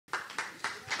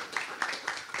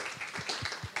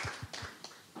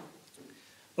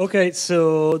Okay,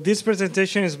 so this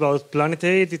presentation is about Planet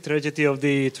A, the tragedy of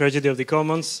the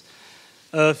commons.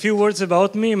 A few words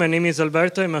about me. My name is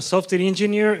Alberto. I'm a software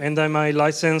engineer, and I'm a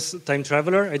licensed time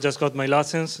traveler. I just got my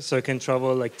license, so I can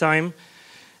travel like time.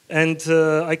 And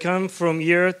I come from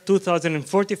year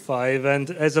 2045, and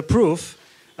as a proof,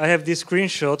 I have this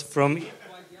screenshot from...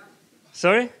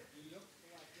 Sorry?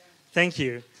 Thank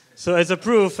you. So as a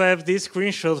proof, I have this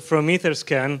screenshot from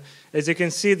Etherscan. As you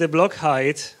can see, the block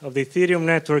height of the Ethereum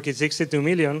network is 62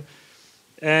 million,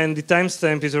 and the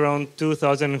timestamp is around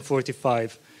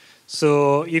 2045.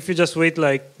 So if you just wait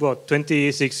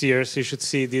 26 years, you should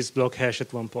see this block hash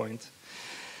at one point.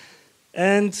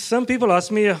 And some people ask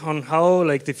me on how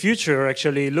the future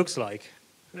actually looks like.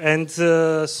 And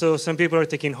so some people are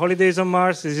taking holidays on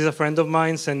Mars. This is a friend of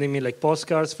mine sending me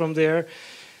postcards from there.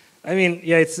 I mean,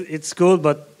 yeah, it's cool,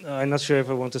 but I'm not sure if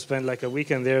I want to spend a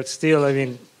weekend there. Still, I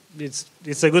mean,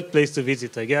 it's a good place to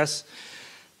visit, I guess.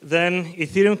 Then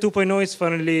Ethereum 2.0 is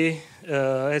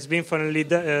has been finally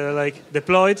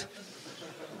deployed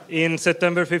in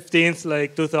September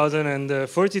 15th,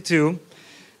 2042.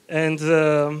 And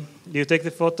do you take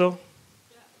the photo?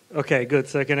 Yeah. Okay, good.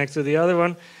 So I connect to the other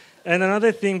one. And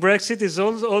another thing, Brexit is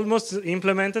almost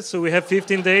implemented, so we have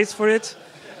 15 days for it.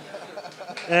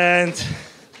 And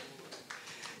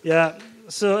yeah,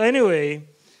 so anyway,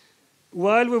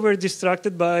 while we were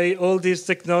distracted by all these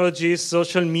technologies,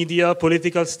 social media,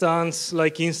 political stunts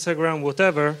like Instagram,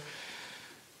 whatever,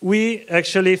 we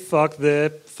actually fucked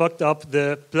up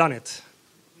the planet.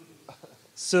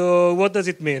 So what does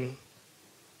it mean?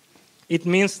 It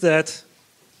means that,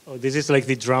 this is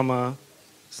the drama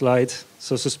slide,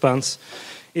 so suspense.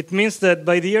 It means that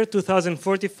by the year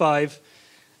 2045,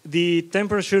 the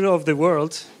temperature of the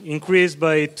world increased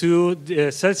by 2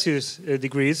 Celsius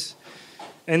degrees,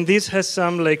 and this has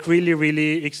some really,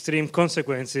 really extreme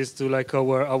consequences to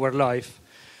our life.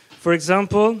 For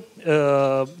example,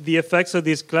 the effects of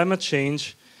this climate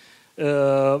change,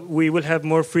 we will have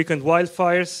more frequent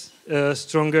wildfires,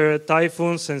 stronger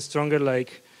typhoons, and stronger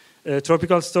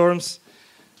tropical storms,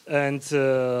 and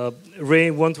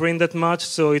rain won't rain that much.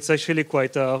 So it's actually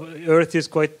Earth is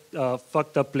quite a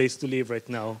fucked up place to live right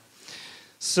now.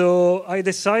 So I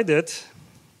decided,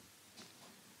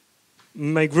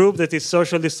 my group that is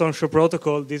Social Distortion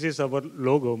Protocol, this is our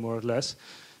logo more or less,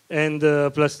 and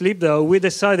plus LibDAO, we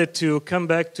decided to come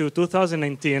back to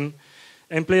 2019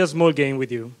 and play a small game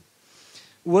with you.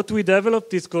 What we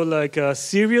developed is called a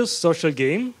serious social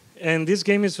game, and this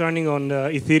game is running on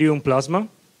Ethereum Plasma.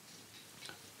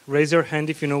 Raise your hand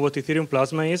if you know what Ethereum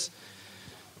Plasma is.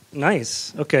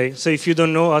 Nice. Okay. So if you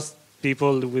don't know, ask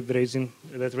people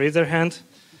that raise their hand.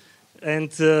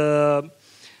 And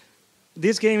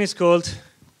this game is called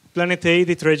Planet A,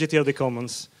 the Tragedy of the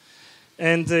Commons.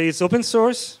 And it's open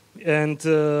source. And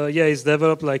it's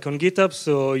developed on GitHub,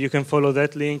 so you can follow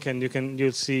that link and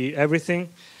you'll see everything.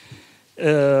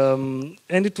 And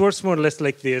it works more or less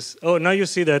like this. Oh, now you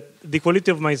see that the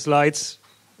quality of my slides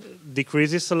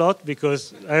decreases a lot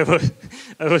because I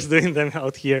was doing them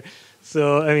out here.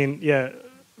 So, I mean, yeah.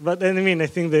 But, I mean, I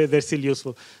think they're still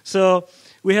useful. So,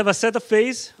 we have a set of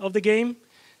phase of the game.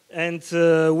 And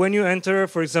when you enter,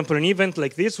 for example, an event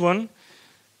like this one,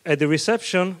 at the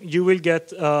reception, you will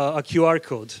get a QR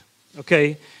code.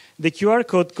 Okay? The QR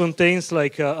code contains a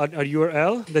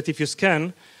URL that if you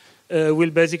scan, will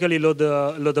basically load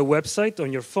a website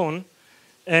on your phone.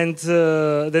 And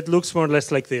that looks more or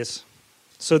less like this.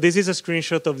 So this is a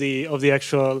screenshot of the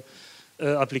actual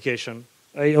application.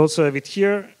 I also have it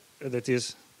here that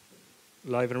is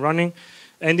live and running.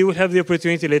 And you will have the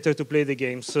opportunity later to play the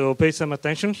game. So pay some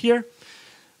attention here.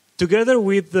 Together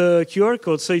with the QR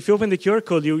code, so if you open the QR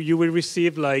code, you will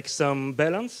receive some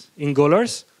balance in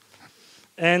dollars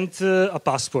and a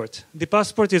passport. The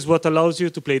passport is what allows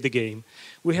you to play the game.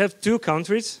 We have 2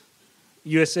 countries,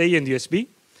 USA and USB.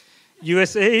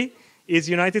 USA is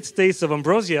United States of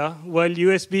Ambrosia, while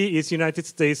USB is United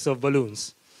States of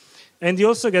Balloons. And you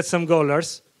also get some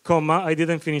dollars, comma, I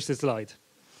didn't finish the slide.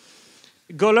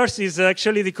 Dollars is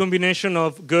actually the combination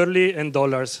of girly and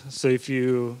dollars, so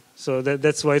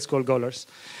that's why it's called dollars.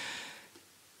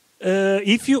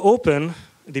 If you open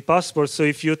the passport, so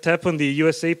if you tap on the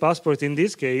USA passport in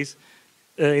this case,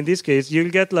 you'll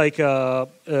get your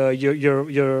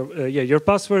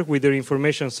password with your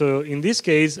information. So in this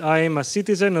case, I am a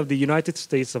citizen of the United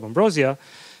States of Ambrosia,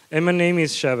 and my name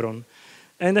is Chevron.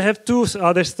 And I have 2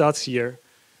 other stats here.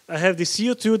 I have the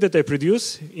CO2 that I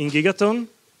produce in gigaton,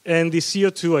 and the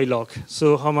CO2 I lock.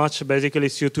 So how much basically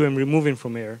CO2 I'm removing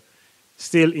from air,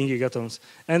 still in gigatons.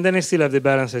 And then I still have the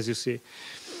balance, as you see.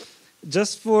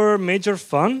 Just for major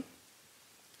fun,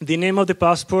 The name of the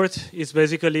passport is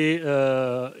basically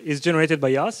is generated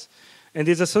by us, and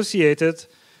is associated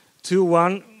to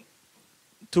one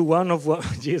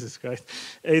of Jesus Christ.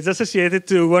 It's associated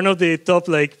to one of the top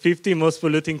 50 most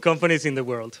polluting companies in the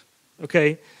world.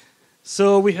 Okay,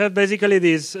 so we have basically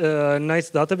this nice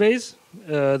database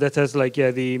that has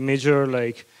the major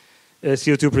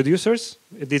CO2 producers.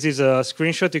 This is a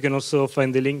screenshot. You can also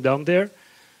find the link down there.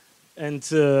 And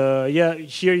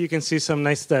here you can see some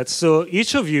nice stats. So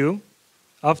each of you,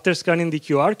 after scanning the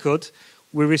QR code,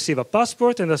 will receive a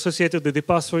passport, and associated with the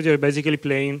passport, you're basically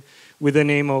playing with the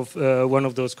name of one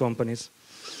of those companies.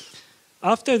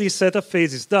 After this setup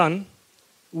phase is done,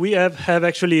 we have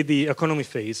actually the economy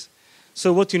phase.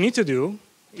 So what you need to do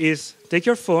is take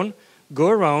your phone, go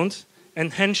around,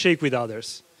 and handshake with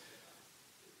others.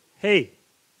 Hey,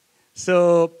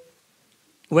 so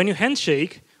when you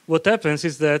handshake, what happens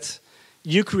is that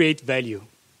you create value.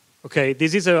 Okay,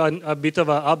 this is a bit of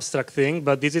an abstract thing,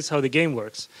 but this is how the game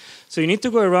works. So you need to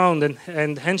go around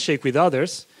and handshake with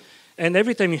others, and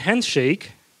every time you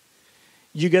handshake,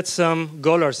 you get some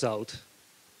dollars out.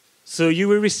 So you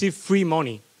will receive free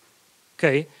money.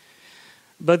 Okay,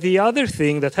 but the other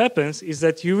thing that happens is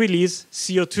that you release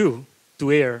CO2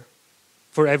 to air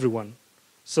for everyone.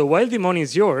 So while the money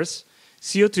is yours,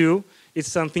 CO2 is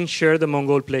something shared among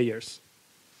all players.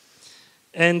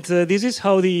 And this is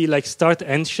how the start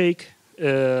handshake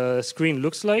screen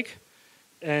looks like.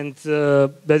 And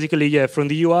basically, from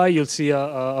the UI, you'll see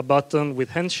a button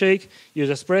with handshake. You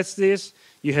just press this,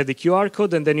 you have the QR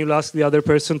code, and then you'll ask the other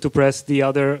person to press the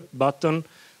other button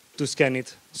to scan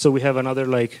it. So we have another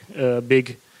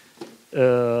big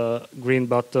green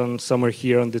button somewhere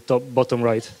here on the top bottom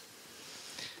right.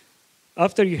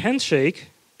 After you handshake,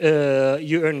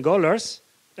 you earn dollars,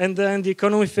 and then the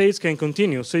economy phase can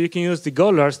continue. So you can use the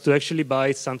dollars to actually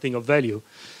buy something of value.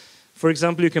 For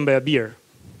example, you can buy a beer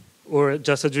or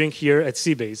just a drink here at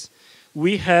Seabase.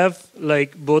 We have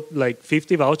bought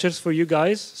 50 vouchers for you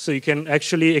guys, so you can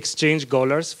actually exchange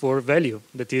dollars for value,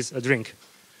 that is a drink.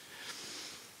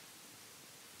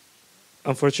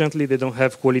 Unfortunately, they don't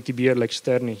have quality beer like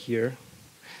Sterni here.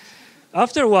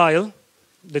 After a while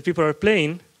that people are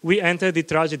playing, we enter the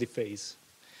tragedy phase.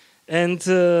 And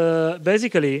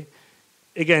basically,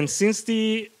 again, since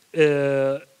the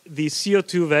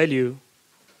CO2 value,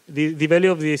 the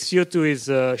value of the CO2 is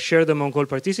shared among all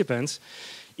participants,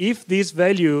 if this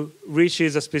value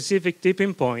reaches a specific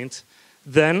tipping point,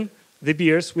 then the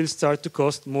beers will start to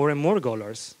cost more and more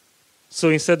dollars. So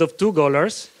instead of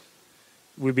 $2, it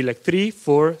will be $3,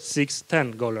 $4, $6,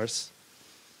 $10.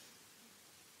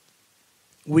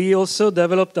 We also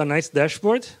developed a nice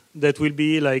dashboard that will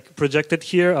be projected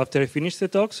here after I finish the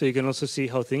talk, so you can also see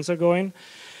how things are going.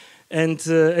 And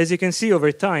as you can see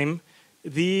over time,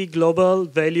 the global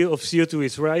value of CO2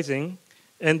 is rising,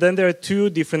 and then there are two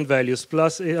different values.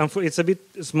 Plus, it's a bit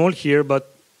small here, but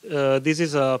this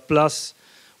is a plus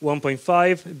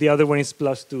 1.5. The other one is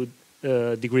plus 2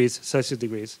 degrees, Celsius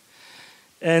degrees.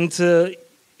 And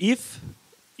if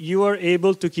you are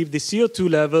able to keep the CO2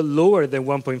 level lower than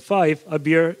 1.5, a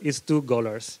beer is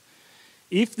 $2.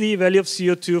 If the value of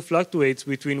CO2 fluctuates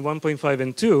between 1.5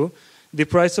 and 2, the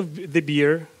price of the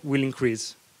beer will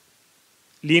increase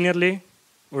linearly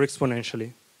or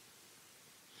exponentially.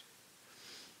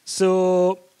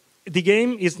 So the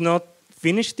game is not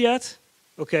finished yet,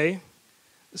 okay?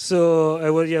 So I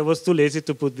was too lazy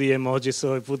to put the emoji,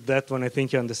 so I put that one. I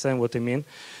think you understand what I mean.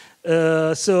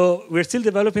 So we're still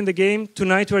developing the game.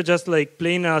 Tonight we're just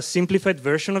playing a simplified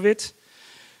version of it.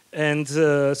 And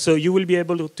so you will be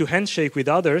able to handshake with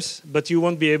others, but you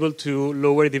won't be able to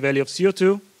lower the value of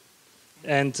CO2.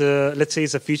 And let's say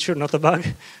it's a feature, not a bug,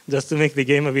 just to make the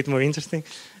game a bit more interesting.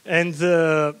 And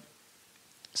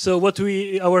so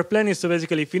our plan is to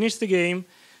basically finish the game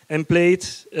and play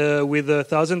it with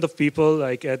thousands of people,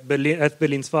 at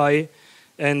Berlin 5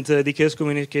 and the Chaos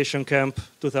Communication Camp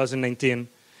 2019.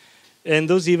 And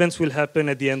those events will happen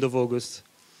at the end of August.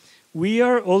 We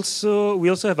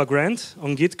also have a grant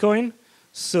on Gitcoin.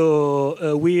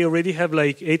 So we already have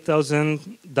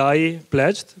 8,000 DAI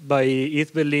pledged by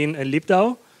ETH Berlin and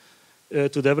LibDAO to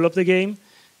develop the game.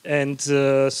 And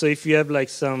so if you have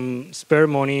some spare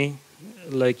money,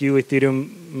 you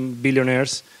Ethereum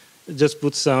billionaires, just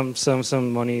put some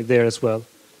money there as well.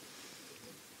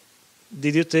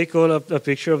 Did you take all a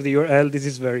picture of the URL? This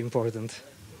is very important.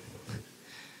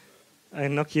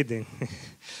 I'm not kidding.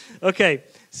 Okay,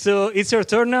 so it's your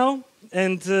turn now.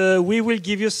 And we will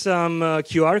give you some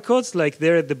QR codes,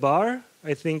 there at the bar.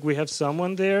 I think we have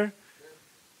someone there.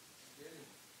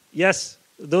 Yes,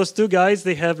 Those two guys,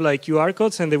 they have like QR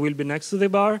codes, and they will be next to the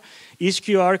bar. Each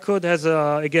QR code has,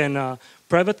 again, a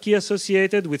private key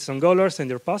associated with some dollars and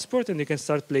your passport, and you can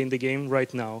start playing the game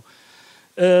right now.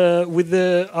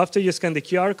 After you scan the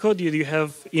QR code, you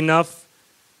have enough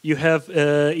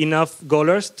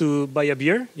dollars to buy a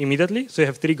beer immediately. So you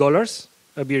have $3.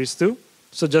 A beer is 2.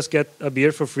 So just get a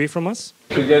beer for free from us.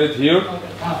 You get it here.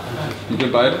 You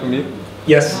can buy it from me.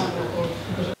 Yes.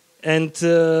 And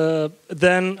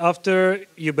then after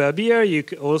you buy a beer, you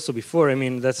can also before, I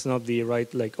mean, that's not the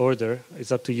right order.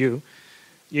 It's up to you.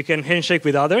 You can handshake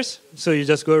with others. So you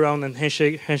just go around and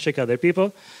handshake other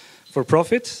people for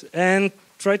profit, and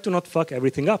try to not fuck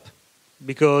everything up.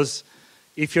 Because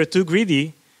if you're too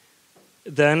greedy,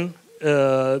 then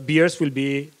beers will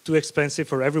be too expensive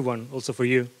for everyone, also for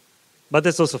you. But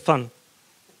that's also fun.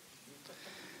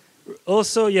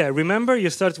 Also, yeah, remember you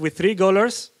start with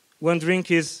 $3. One drink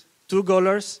is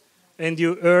 $2, and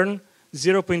you earn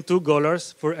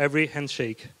 $0.2 for every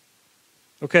handshake.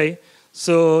 Okay,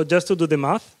 so just to do the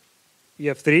math, you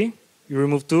have 3, you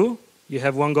remove 2, you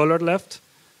have $1 left.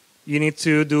 You need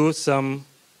to do some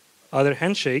other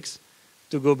handshakes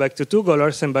to go back to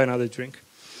 $2 and buy another drink.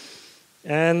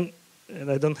 And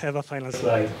I don't have a final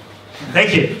slide.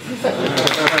 Thank you.